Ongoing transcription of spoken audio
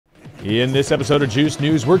In this episode of Juice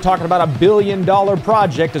News, we're talking about a $1 billion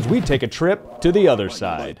project as we take a trip to the other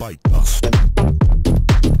side.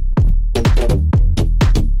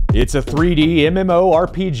 It's a 3D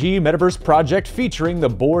MMORPG Metaverse project featuring the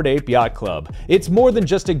Bored Ape Yacht Club. It's more than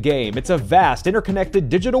just a game, it's a vast, interconnected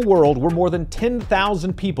digital world where more than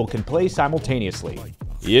 10,000 people can play simultaneously.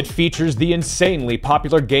 It features the insanely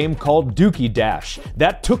popular game called Dookie Dash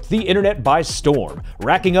that took the internet by storm,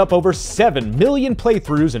 racking up over 7 million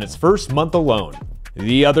playthroughs in its first month alone.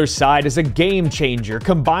 The Otherside is a game changer,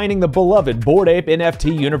 combining the beloved Bored Ape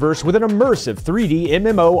NFT universe with an immersive 3D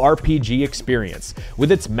MMORPG experience.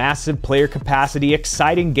 With its massive player capacity,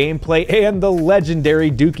 exciting gameplay, and the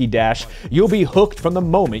legendary Dookie Dash, you'll be hooked from the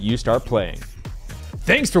moment you start playing.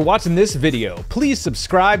 Thanks for watching this video. Please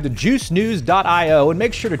subscribe to juicenews.io and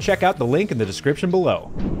make sure to check out the link in the description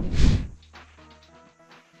below.